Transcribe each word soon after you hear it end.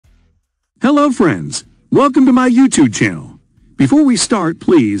Hello friends, welcome to my YouTube channel. Before we start,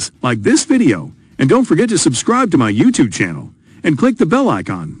 please like this video and don't forget to subscribe to my YouTube channel and click the bell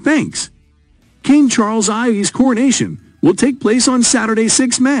icon. Thanks. King Charles IV's coronation will take place on Saturday,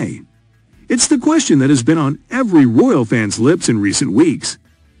 6 May. It's the question that has been on every royal fan's lips in recent weeks.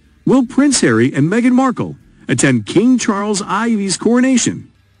 Will Prince Harry and Meghan Markle attend King Charles IV's coronation?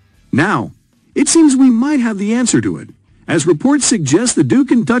 Now, it seems we might have the answer to it, as reports suggest the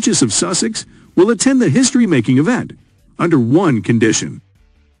Duke and Duchess of Sussex will attend the history-making event, under one condition.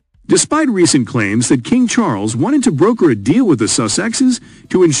 Despite recent claims that King Charles wanted to broker a deal with the Sussexes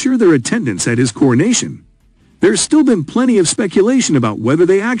to ensure their attendance at his coronation, there's still been plenty of speculation about whether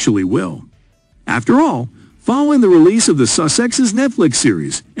they actually will. After all, following the release of the Sussexes Netflix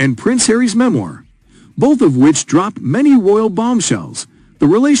series and Prince Harry's memoir, both of which dropped many royal bombshells, the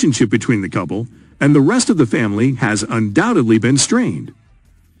relationship between the couple and the rest of the family has undoubtedly been strained.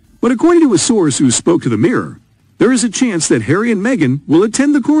 But according to a source who spoke to the Mirror, there is a chance that Harry and Meghan will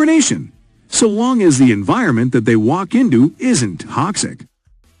attend the coronation, so long as the environment that they walk into isn't toxic.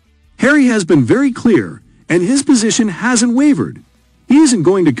 Harry has been very clear, and his position hasn't wavered. He isn't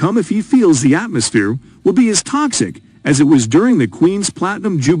going to come if he feels the atmosphere will be as toxic as it was during the Queen's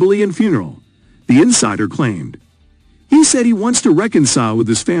Platinum Jubilee and funeral, the insider claimed. He said he wants to reconcile with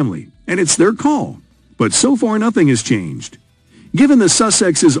his family, and it's their call, but so far nothing has changed. Given the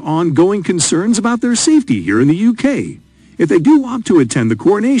Sussexes' ongoing concerns about their safety here in the UK, if they do opt to attend the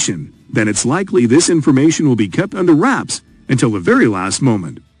coronation, then it's likely this information will be kept under wraps until the very last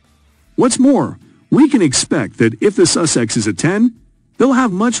moment. What's more, we can expect that if the Sussexes attend, they'll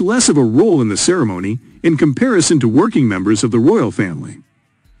have much less of a role in the ceremony in comparison to working members of the royal family.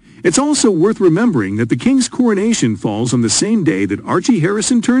 It's also worth remembering that the King's coronation falls on the same day that Archie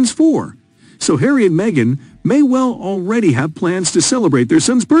Harrison turns 4, so Harry and Meghan may well already have plans to celebrate their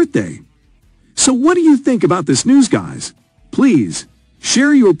son's birthday. So what do you think about this news, guys? Please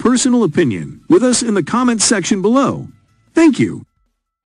share your personal opinion with us in the comments section below. Thank you.